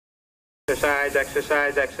Exercise,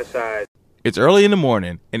 exercise, exercise. It's early in the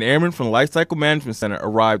morning, and airmen from the Life Cycle Management Center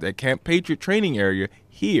arrived at Camp Patriot Training Area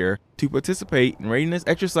here to participate in readiness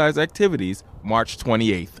exercise activities March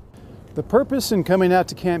 28th. The purpose in coming out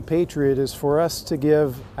to Camp Patriot is for us to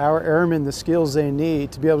give our airmen the skills they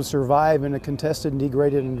need to be able to survive in a contested and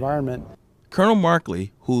degraded environment. Colonel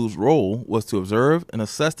Markley, whose role was to observe and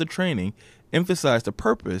assess the training, emphasized the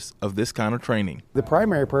purpose of this kind of training. The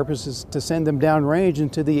primary purpose is to send them downrange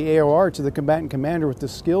into the AOR, to the combatant commander, with the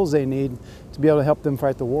skills they need to be able to help them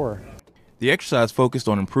fight the war. The exercise focused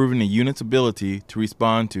on improving the unit's ability to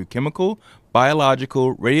respond to chemical,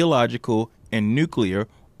 biological, radiological, and nuclear,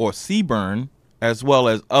 or CBRN, as well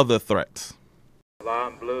as other threats.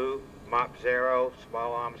 Alarm blue, Mach 0,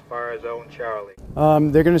 small arms fire zone Charlie.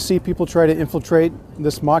 They're going to see people try to infiltrate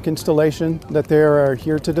this mock installation that they are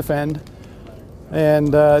here to defend.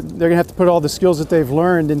 And they're going to have to put all the skills that they've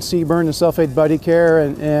learned in CBRN and self-aid buddy care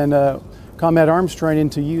and combat arms training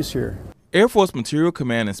to use here. Air Force Material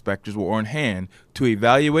Command inspectors were on hand to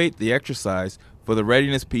evaluate the exercise for the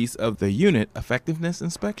readiness piece of the Unit Effectiveness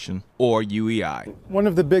Inspection, or UEI. One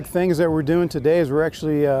of the big things that we're doing today is we're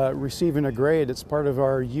actually receiving a grade. It's part of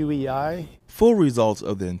our UEI. Full results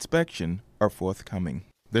of the inspection are forthcoming.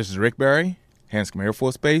 This is Rick Barry, Hanscom Air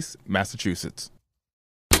Force Base, Massachusetts.